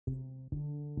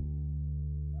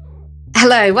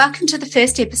Hello, welcome to the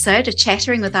first episode of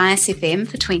Chattering with ISFM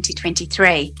for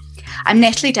 2023. I'm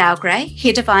Natalie Dalgray,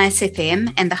 Head of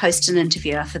ISFM and the host and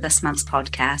interviewer for this month's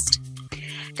podcast.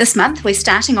 This month, we're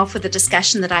starting off with a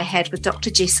discussion that I had with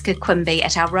Dr. Jessica Quimby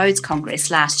at our Rhodes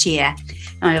Congress last year.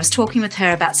 And I was talking with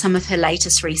her about some of her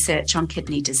latest research on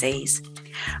kidney disease.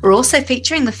 We're also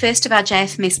featuring the first of our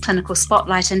JFMS clinical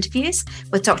spotlight interviews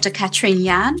with Dr. Katrien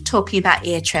Jahn talking about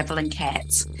air travel in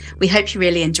cats. We hope you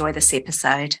really enjoy this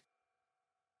episode.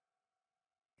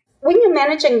 When you're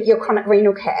managing your chronic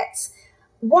renal cats,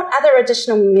 what other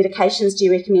additional medications do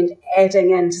you recommend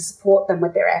adding in to support them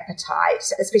with their appetite,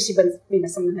 especially when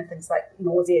some of them have things like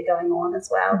nausea going on as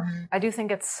well? Mm-hmm. I do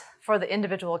think it's for the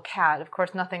individual cat. Of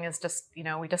course, nothing is just,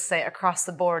 we just say across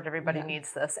the board, everybody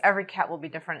needs this. Every cat will be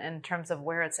different in terms of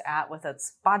where it's at with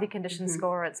its body condition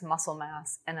score, its muscle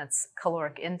mass, and its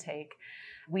caloric intake.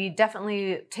 We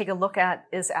definitely take a look at,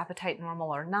 is appetite normal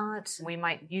or not? We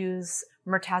might use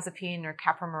mirtazapine or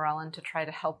caprimorelin to try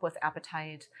to help with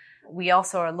appetite. We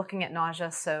also are looking at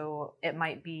nausea, so it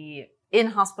might be in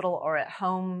hospital or at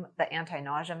home, the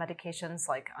anti-nausea medications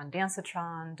like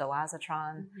ondansetron,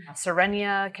 dilazatron.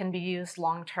 Cerenia can be used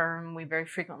long-term. We very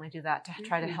frequently do that to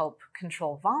try to help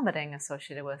control vomiting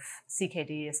associated with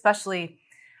CKD, especially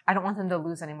I don't want them to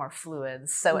lose any more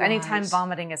fluids. So anytime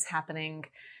vomiting is happening,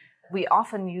 we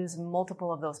often use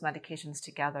multiple of those medications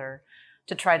together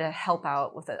to try to help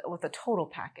out with a total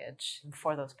package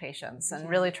for those patients and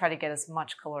really try to get as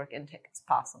much caloric intake as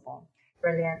possible.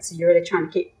 Brilliant. So you're really trying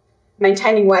to keep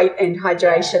maintaining weight and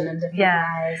hydration in different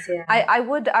ways. Yeah. I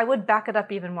would back it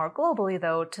up even more globally,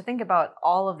 though, to think about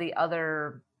all of the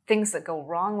other things that go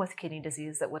wrong with kidney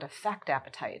disease that would affect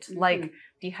appetite, like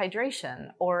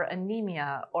dehydration or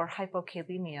anemia or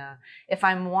hypokalemia. If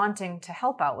I'm wanting to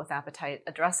help out with appetite,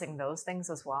 addressing those things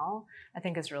as well, I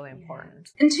think is really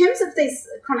important. In terms of these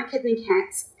chronic kidney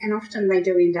cats, and often they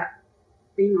do end up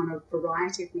being on a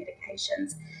variety of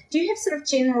medications, do you have sort of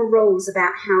general rules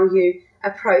about how you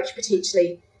approach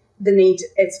potentially the need,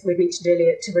 as we mentioned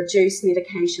earlier, to reduce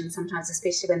medication sometimes,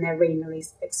 especially when they're renally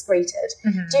excreted?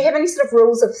 Do you have any sort of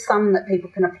rules of thumb that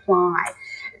people can apply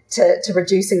to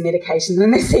reducing medication when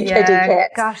they're CKD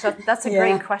cats? Gosh, that's a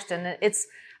great question. It's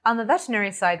on the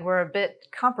veterinary side, we're a bit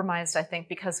compromised, I think,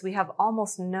 because we have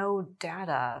almost no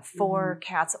data for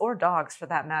cats or dogs, for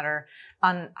that matter,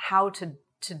 on how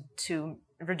to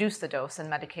reduce the dose in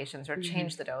medications or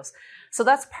change the dose. So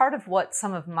that's part of what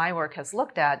some of my work has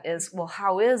looked at is, well,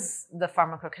 how is the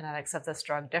pharmacokinetics of this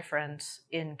drug different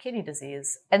in kidney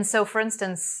disease? And so, for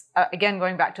instance, again,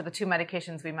 going back to the two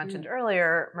medications we mentioned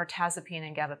earlier, mirtazapine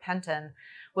and gabapentin.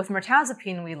 With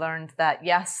mirtazapine, we learned that,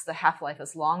 yes, the half-life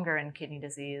is longer in kidney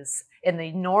disease. In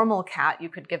the normal cat, you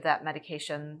could give that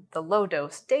medication, the low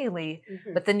dose, daily,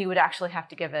 but then you would actually have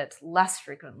to give it less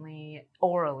frequently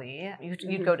orally.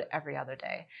 You'd go to every other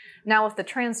day. Now, with the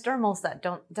transdermals, that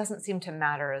doesn't seem to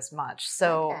matter as much.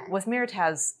 So with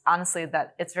mirtaz, honestly,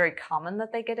 that it's very common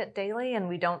that they get it daily, and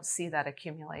we don't see that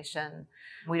accumulation.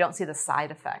 We don't see the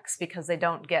side effects because they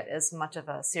don't get as much of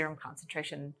a serum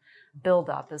concentration build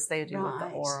up as they do with the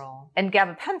oral. And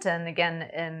gabapentin,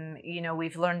 again,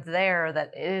 we've learned there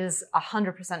that it is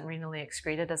 100% renally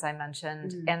excreted, as I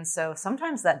mentioned. And so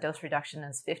sometimes that dose reduction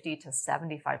is 50 to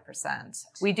 75%.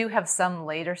 We do have some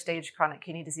later stage chronic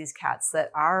kidney disease cats that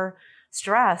are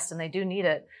stressed and they do need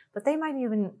it, but they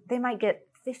might get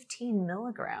 15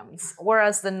 milligrams,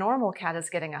 whereas the normal cat is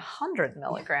getting 100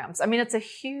 milligrams. I mean, it's a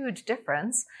huge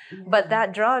difference, but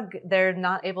that drug, they're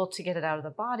not able to get it out of the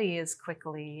body as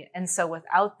quickly. And so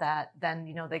without that, then,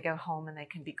 they go home and they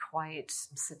can be quite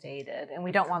sedated. And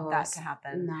we don't want that to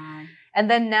happen. No. And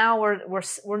then now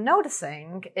we're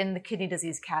noticing in the kidney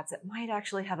disease cats, it might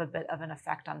actually have a bit of an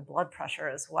effect on blood pressure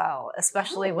as well,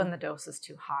 especially when the dose is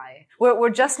too high.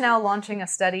 We're just now launching a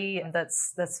study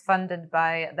that's funded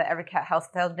by the Every Cat Health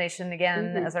Foundation,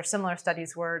 again, as our similar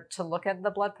studies were, to look at the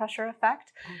blood pressure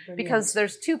effect, because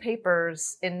there's two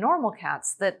papers in normal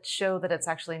cats that show that it's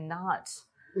actually not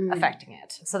affecting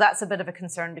it. So that's a bit of a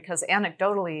concern, because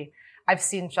anecdotally, I've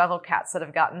seen shovel cats that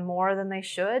have gotten more than they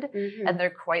should, and they're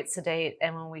quite sedate.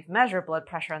 And when we measure blood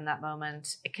pressure in that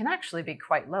moment, it can actually be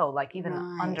quite low, like even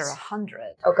under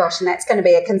 100. Oh gosh, and that's going to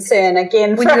be a concern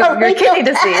again when for you have your kidney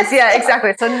disease. Yeah,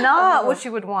 exactly. So not what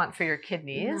you would want for your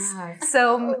kidneys. No.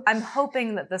 So I'm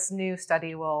hoping that this new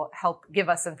study will help give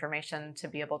us information to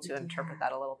be able to interpret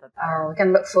that a little bit better. Oh, we're going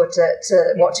to look forward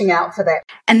to watching out for that.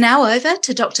 And now over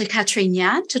to Dr. Katrien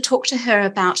Jahn to talk to her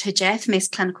about her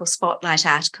JFMS Clinical Spotlight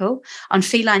article on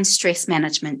feline stress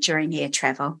management during air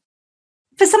travel.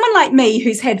 For someone like me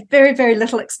who's had very, very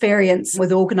little experience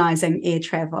with organising air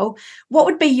travel, what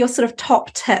would be your sort of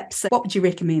top tips? What would you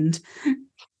recommend?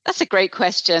 That's a great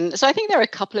question. So I think there are a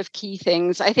couple of key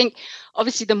things. I think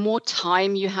obviously the more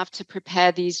time you have to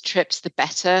prepare these trips, the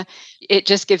better. It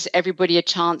just gives everybody a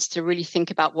chance to really think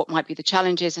about what might be the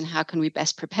challenges and how can we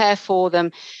best prepare for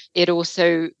them. It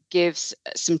also gives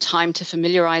some time to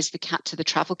familiarize the cat to the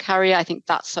travel carrier. I think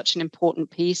that's such an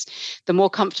important piece. The more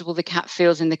comfortable the cat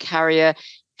feels in the carrier,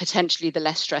 potentially the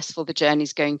less stressful the journey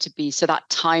is going to be. So that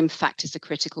time factor is a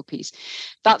critical piece.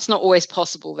 That's not always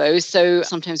possible though. So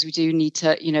sometimes we do need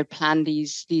to, plan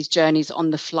these journeys on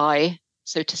the fly,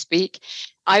 so to speak.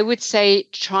 I would say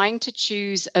trying to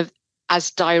choose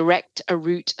as direct a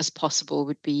route as possible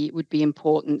would be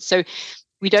important. So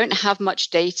we don't have much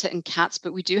data in cats,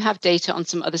 but we do have data on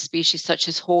some other species, such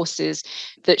as horses,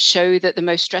 that show that the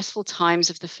most stressful times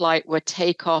of the flight were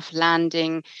takeoff,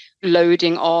 landing,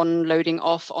 loading on, loading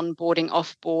off, onboarding,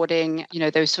 offboarding,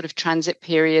 those sort of transit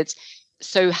periods.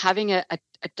 So having a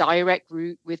direct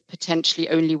route with potentially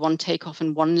only one takeoff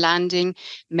and one landing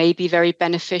may be very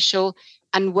beneficial.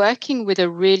 And working with a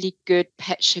really good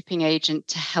pet shipping agent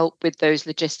to help with those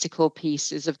logistical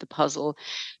pieces of the puzzle.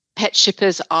 Pet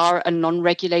shippers are a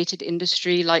non-regulated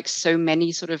industry, like so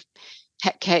many sort of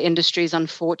pet care industries,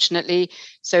 unfortunately.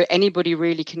 So anybody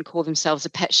really can call themselves a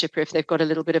pet shipper if they've got a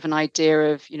little bit of an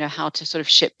idea of, how to sort of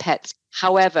ship pets.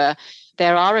 However,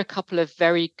 there are a couple of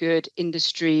very good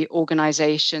industry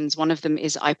organizations. One of them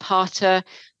is IPATA.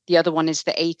 The other one is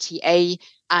the ATA.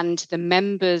 And the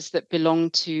members that belong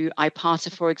to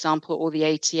IPATA, for example, or the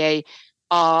ATA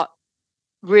are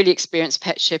really experienced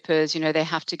pet shippers. They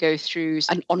have to go through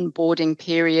an onboarding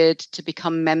period to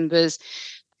become members.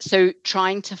 So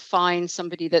trying to find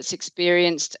somebody that's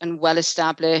experienced and well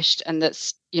established and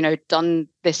that's, done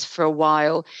this for a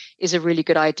while is a really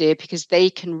good idea, because they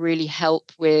can really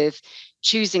help with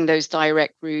choosing those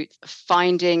direct routes,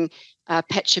 finding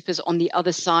pet shippers on the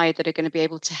other side that are going to be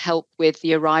able to help with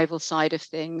the arrival side of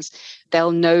things.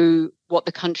 They'll know what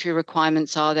the country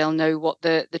requirements are. They'll know what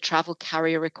the travel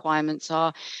carrier requirements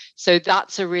are. So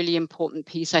that's a really important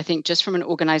piece, I think, just from an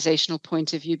organizational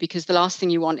point of view, because the last thing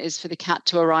you want is for the cat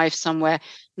to arrive somewhere,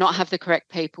 not have the correct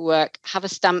paperwork, have a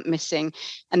stamp missing,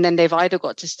 and then they've either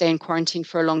got to stay in quarantine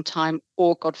for a long time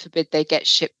or, God forbid, they get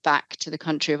shipped back to the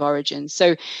country of origin.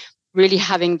 So really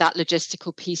having that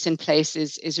logistical piece in place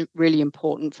is really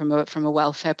important from a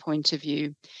welfare point of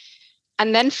view.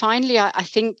 And then finally, I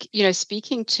think,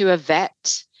 speaking to a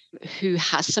vet who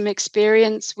has some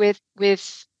experience with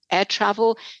air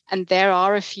travel, and there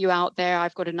are a few out there.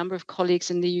 I've got a number of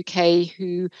colleagues in the UK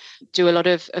who do a lot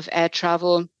of air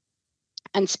travel,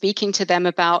 and speaking to them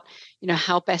about,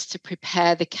 how best to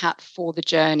prepare the cat for the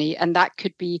journey. And that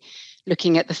could be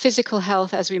looking at the physical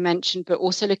health, as we mentioned, but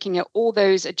also looking at all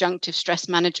those adjunctive stress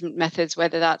management methods,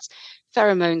 whether that's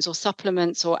pheromones or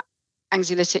supplements or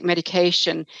anxiolytic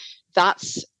medication.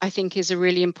 That's, I think, is a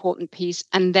really important piece.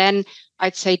 And then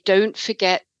I'd say don't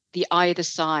forget the either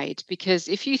side, because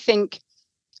if you think,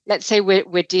 let's say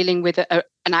we're dealing with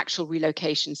an actual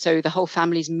relocation, so the whole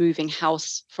family's moving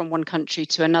house from one country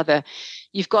to another,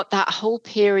 you've got that whole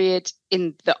period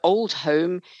in the old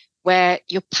home where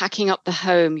you're packing up the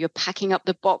home, you're packing up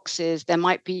the boxes. There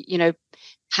might be,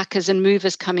 packers and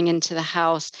movers coming into the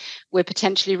house. We're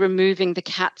potentially removing the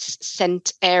cat's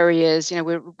scent areas.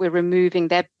 We're removing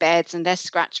their beds and their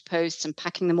scratch posts and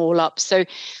packing them all up. So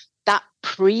that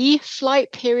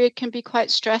pre-flight period can be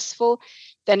quite stressful.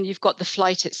 Then you've got the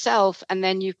flight itself, and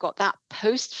then you've got that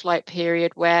post-flight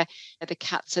period where the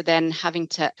cats are then having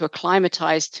to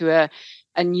acclimatize to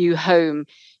a new home.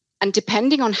 And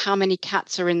depending on how many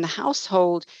cats are in the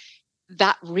household,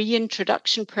 that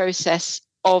reintroduction process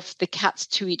of the cats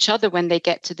to each other when they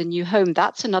get to the new home,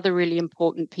 that's another really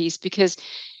important piece, because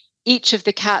each of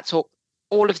the cats, or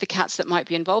all of the cats that might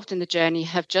be involved in the journey,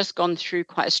 have just gone through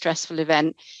quite a stressful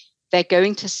event. They're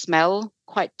going to smell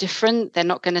quite different. They're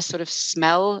not going to sort of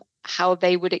smell how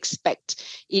they would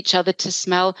expect each other to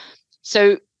smell.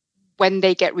 So when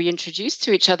they get reintroduced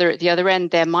to each other at the other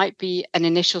end, there might be an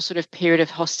initial sort of period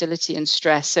of hostility and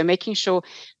stress. So making sure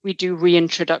we do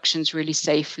reintroductions really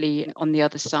safely on the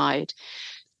other side.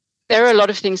 There are a lot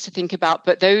of things to think about,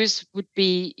 but those would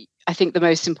be, I think, the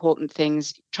most important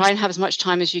things. Try and have as much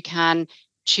time as you can.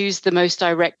 Choose the most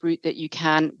direct route that you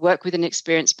can, work with an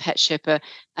experienced pet shipper,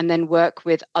 and then work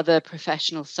with other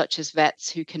professionals such as vets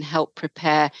who can help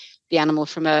prepare the animal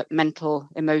from a mental,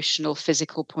 emotional,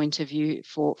 physical point of view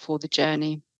for the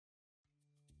journey.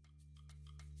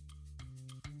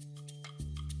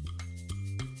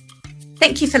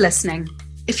 Thank you for listening.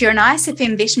 If you're an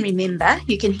ISFM veterinary member,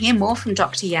 you can hear more from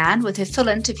Dr. Yarn, with her full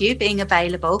interview being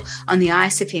available on the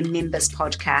ISFM Members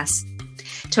podcast.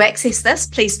 To access this,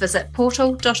 please visit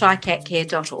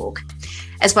portal.icatcare.org.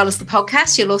 As well as the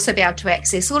podcast, you'll also be able to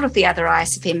access all of the other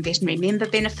ISFM veterinary member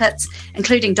benefits,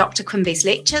 including Dr. Quimby's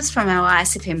lectures from our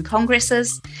ISFM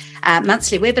congresses,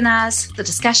 monthly webinars, the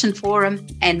discussion forum,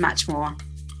 and much more.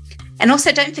 And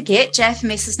also don't forget,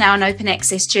 JFMS is now an open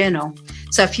access journal.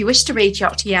 So if you wish to read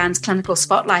Dr. Yarn's clinical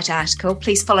spotlight article,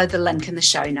 please follow the link in the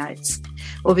show notes.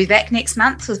 We'll be back next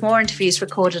month with more interviews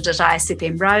recorded at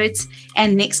ISFM Rhodes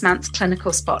and next month's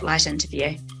clinical spotlight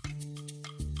interview.